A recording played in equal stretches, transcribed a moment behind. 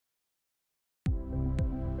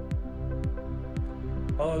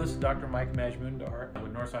Hello, this is Dr. Mike Majmundar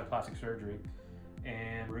with Northside Plastic Surgery,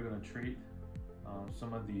 and we're going to treat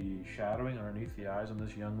some of the shadowing underneath the eyes on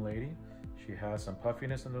this young lady. She has some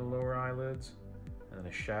puffiness in the lower eyelids and then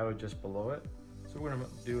a shadow just below it. So we're going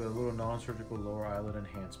to do a little non-surgical lower eyelid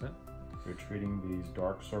enhancement. We're treating these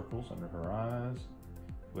dark circles under her eyes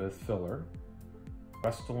with filler.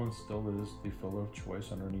 Restylane still is the filler of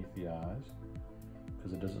choice underneath the eyes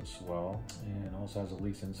because it doesn't swell and also has the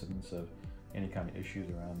least incidence of any kind of issues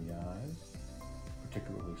around the eyes,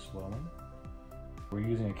 particularly swelling. We're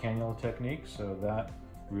using a cannula technique, so that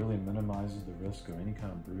really minimizes the risk of any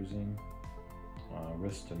kind of bruising,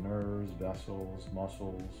 risk to nerves, vessels,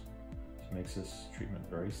 muscles. It makes this treatment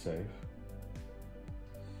very safe.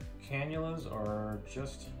 Cannulas are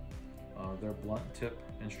just, they're blunt tip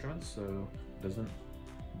instruments, so it doesn't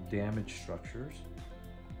damage structures.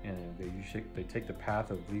 And they take the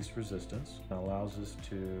path of least resistance and allows us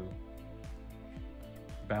to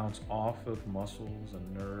bounce off of muscles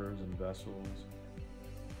and nerves and vessels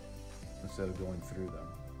instead of going through them.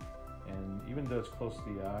 And even though it's close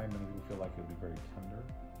to the eye, many people feel like it'll be very tender.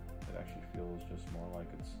 It actually feels just more like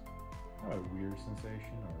it's kind of a weird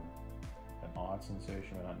sensation or an odd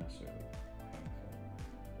sensation, but not necessarily painful.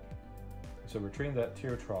 So we're treating that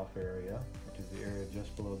tear trough area, which is the area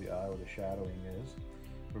just below the eye where the shadowing is,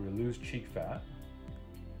 where we lose cheek fat.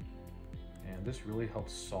 And this really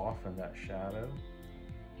helps soften that shadow,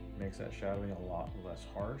 makes that shadowing a lot less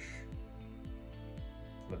harsh,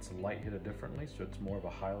 lets the light hit it differently, so it's more of a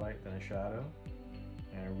highlight than a shadow,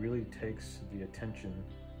 and it really takes the attention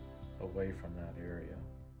away from that area.